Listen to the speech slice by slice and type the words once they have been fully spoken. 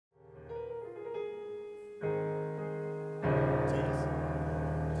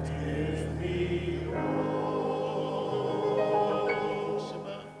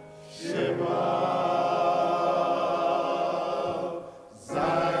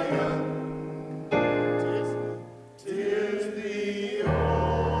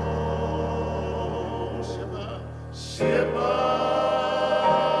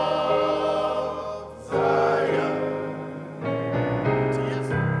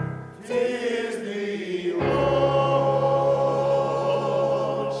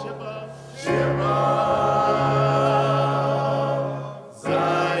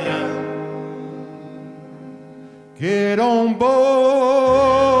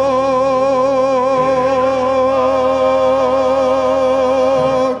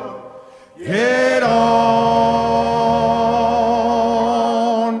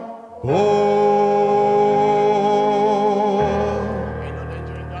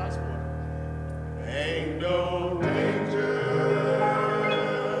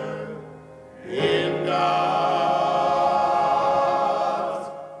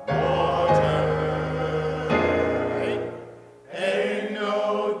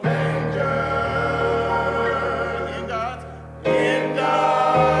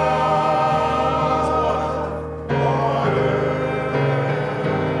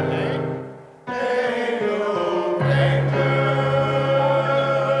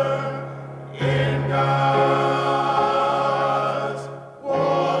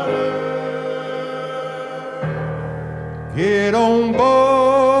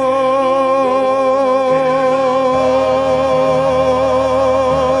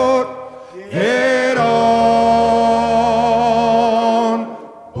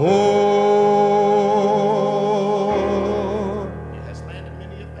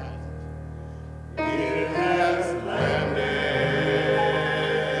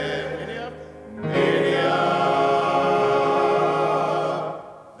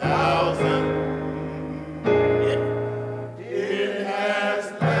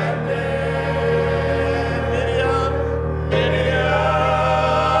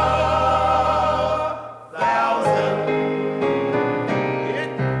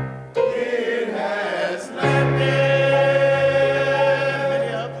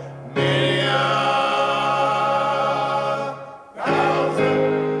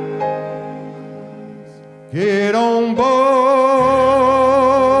Get on board.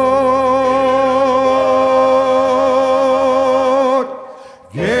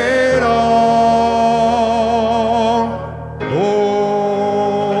 Get on board.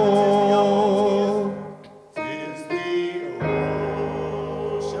 Tis the old ship of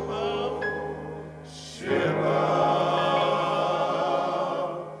Zion. Tis the old ship of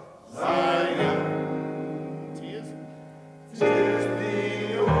Zion. Tis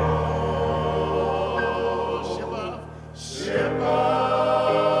the old ship of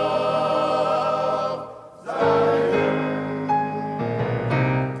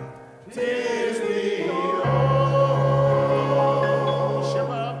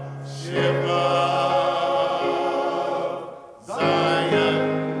Zion.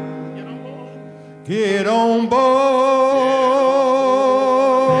 Get on board.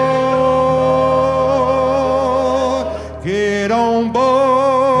 Get on board.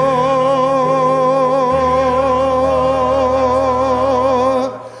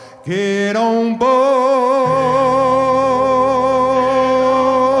 Get on board.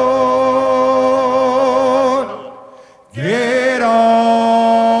 Get on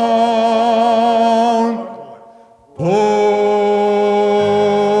board.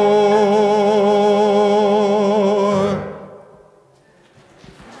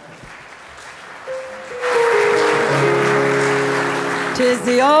 Tis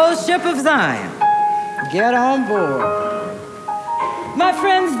the old ship of Zion. Get on board. My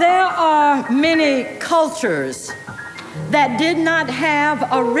friends, there are many cultures that did not have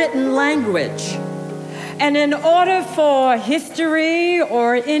a written language. And in order for history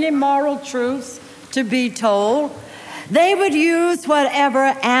or any moral truths to be told, they would use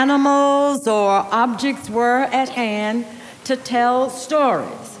whatever animals or objects were at hand to tell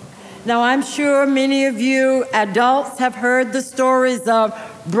stories. Now, I'm sure many of you adults have heard the stories of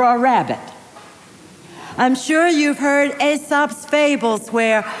Brer Rabbit. I'm sure you've heard Aesop's fables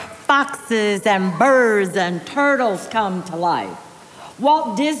where foxes and birds and turtles come to life.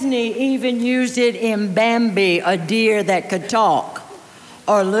 Walt Disney even used it in Bambi, a deer that could talk,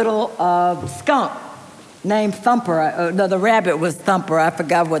 or a little skunk named Thumper. No, the rabbit was Thumper. I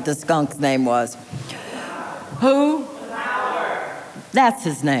forgot what the skunk's name was. Who? Flower. That's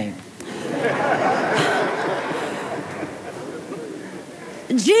his name.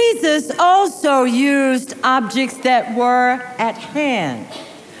 Jesus also used objects that were at hand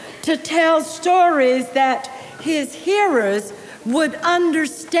to tell stories that his hearers would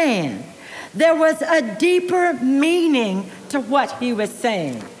understand. There was a deeper meaning to what he was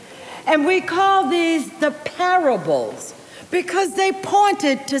saying. And we call these the parables because they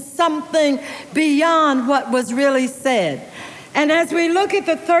pointed to something beyond what was really said. And as we look at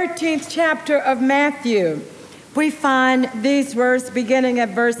the 13th chapter of Matthew, we find these words beginning at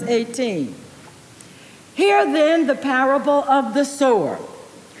verse 18. Hear then the parable of the sower.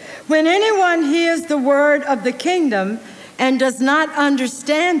 When anyone hears the word of the kingdom and does not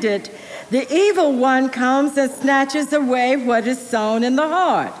understand it, the evil one comes and snatches away what is sown in the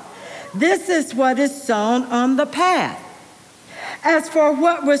heart. This is what is sown on the path. As for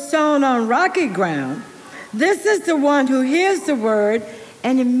what was sown on rocky ground, this is the one who hears the word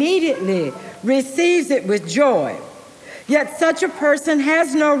and immediately receives it with joy. Yet such a person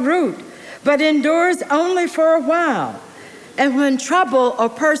has no root, but endures only for a while. And when trouble or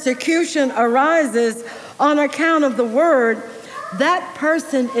persecution arises on account of the word, that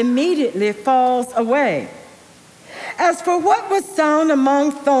person immediately falls away. As for what was sown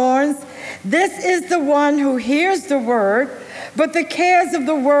among thorns, this is the one who hears the word, but the cares of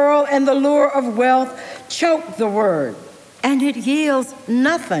the world and the lure of wealth choke the word, and it yields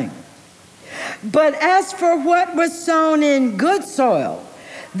nothing. But as for what was sown in good soil,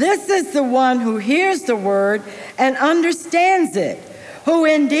 this is the one who hears the word and understands it, who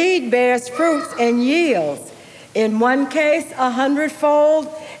indeed bears fruits and yields, in one case 100-fold,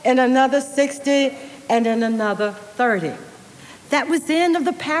 in another 60, and in another 30. That was the end of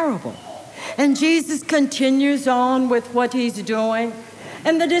the parable. And Jesus continues on with what he's doing.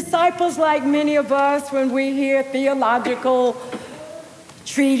 And the disciples, like many of us, when we hear theological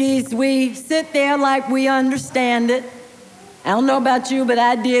treatise, we sit there like we understand it. I don't know about you, but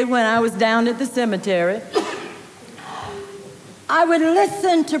I did when I was down at the cemetery. I would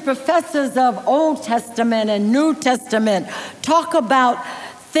listen to professors of Old Testament and New Testament talk about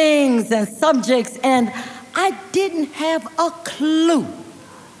things and subjects, and I didn't have a clue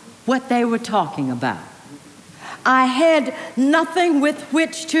what they were talking about. I had nothing with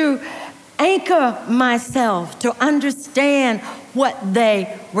which to anchor myself to understand what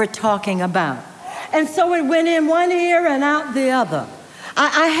they were talking about. And so it went in one ear and out the other.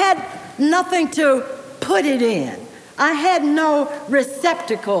 I had nothing to put it in. I had no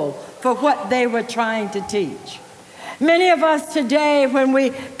receptacle for what they were trying to teach. Many of us today, when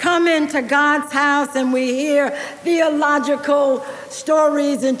we come into God's house and we hear theological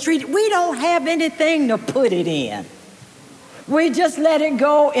stories and we don't have anything to put it in. We just let it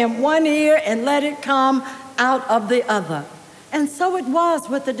go in one ear and let it come out of the other. And so it was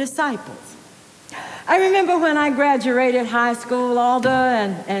with the disciples. I remember when I graduated high school, Alda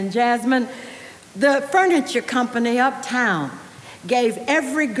and Jasmine, the furniture company uptown gave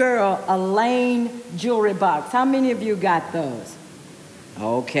every girl a Lane jewelry box. How many of you got those?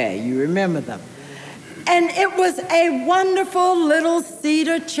 Okay, you remember them. And it was a wonderful little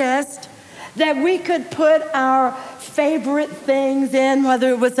cedar chest that we could put our favorite things in, whether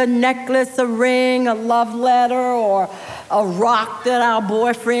it was a necklace, a ring, a love letter, or a rock that our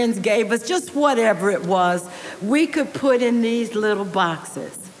boyfriends gave us, just whatever it was, we could put in these little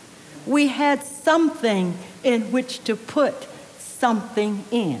boxes. We had something in which to put something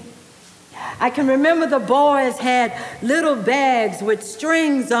in. I can remember the boys had little bags with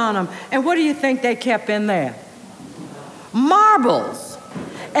strings on them. And what do you think they kept in there? Marbles.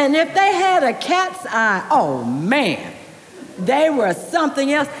 And if they had a cat's eye, oh man, they were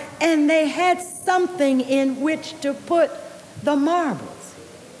something else. And they had something in which to put the marbles.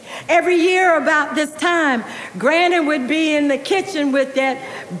 Every year about this time, Granny would be in the kitchen with that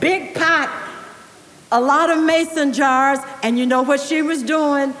big pot, a lot of mason jars, and you know what she was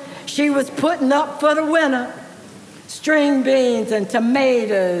doing? She was putting up for the winter string beans and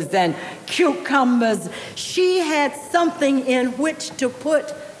tomatoes and cucumbers. She had something in which to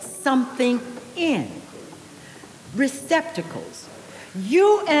put something in. Receptacles.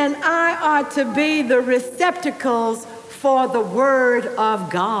 You and I are to be the receptacles for the Word of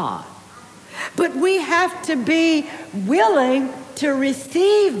God. But we have to be willing to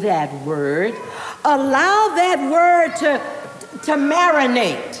receive that Word, allow that Word to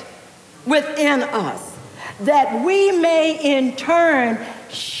marinate within us, that we may in turn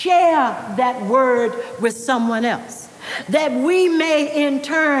share that Word with someone else, that we may in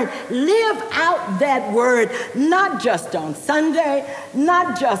turn live out that Word, not just on Sunday,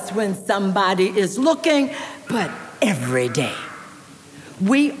 not just when somebody is looking, but every day.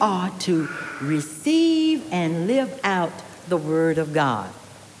 We are to receive and live out the Word of God.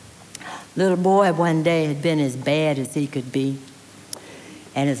 Little boy one day had been as bad as he could be.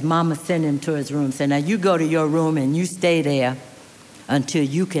 And his mama sent him to his room, said, now you go to your room and you stay there until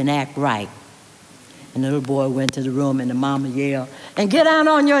you can act right. And the little boy went to the room and the mama yelled, and get down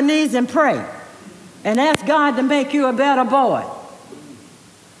on your knees and pray and ask God to make you a better boy.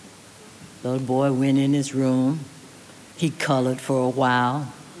 The little boy went in his room. He colored for a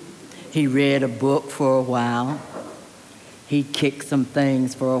while. He read a book for a while. He kicked some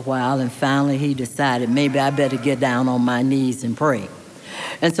things for a while, and finally he decided, maybe I better get down on my knees and pray.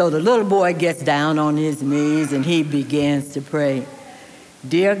 And so the little boy gets down on his knees and he begins to pray.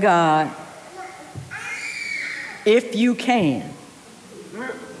 Dear God, if you can,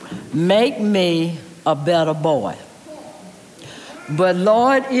 make me a better boy. But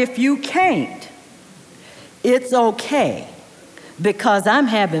Lord, if you can't, it's okay, because I'm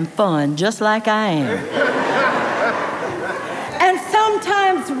having fun just like I am. And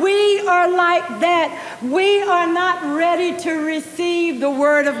sometimes we are like that. We are not ready to receive the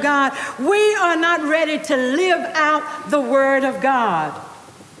Word of God. We are not ready to live out the Word of God.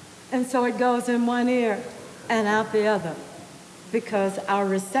 And so it goes in one ear and out the other, because our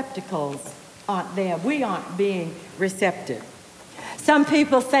receptacles aren't there. We aren't being receptive. Some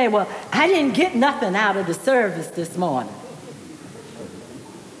people say, well, I didn't get nothing out of the service this morning.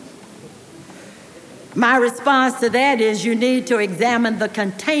 My response to that is you need to examine the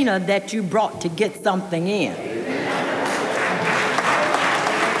container that you brought to get something in.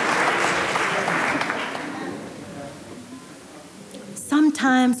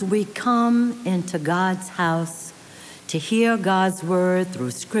 Sometimes we come into God's house to hear God's word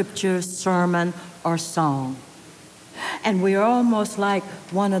through scripture, sermon, or song. And we're almost like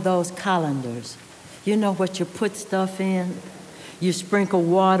one of those colanders. You know what you put stuff in? You sprinkle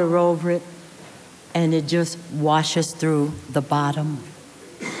water over it, and it just washes through the bottom.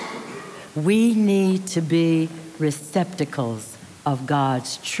 We need to be receptacles of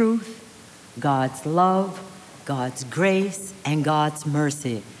God's truth, God's love, God's grace, and God's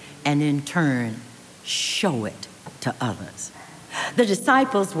mercy, and in turn, show it to others. The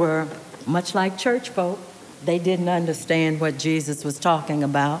disciples were much like church folk. They didn't understand what Jesus was talking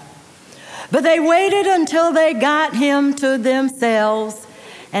about. But they waited until they got him to themselves,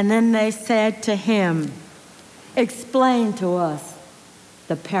 and then they said to him, explain to us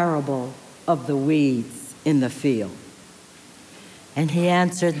the parable of the weeds. in the field? And he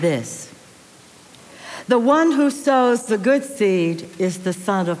answered this: the one who sows the good seed is the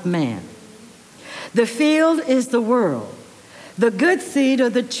Son of Man. The field is the world. The good seed are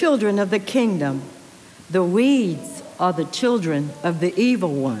the children of the kingdom. The weeds are the children of the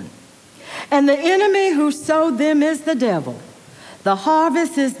evil one. And the enemy who sowed them is the devil. The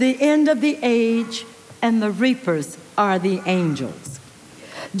harvest is the end of the age, and the reapers are the angels.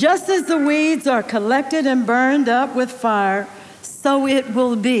 Just as the weeds are collected and burned up with fire, so it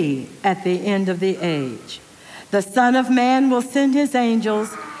will be at the end of the age. The Son of Man will send his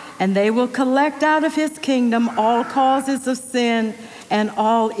angels, and they will collect out of his kingdom all causes of sin and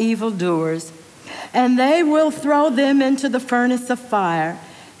all evildoers, and they will throw them into the furnace of fire,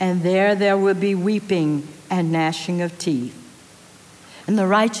 and there will be weeping and gnashing of teeth. And the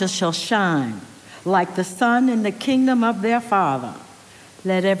righteous shall shine like the sun in the kingdom of their Father.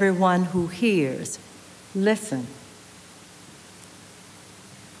 Let everyone who hears listen.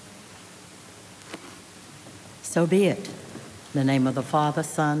 So be it. In the name of the Father,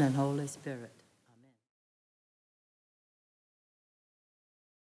 Son, and Holy Spirit.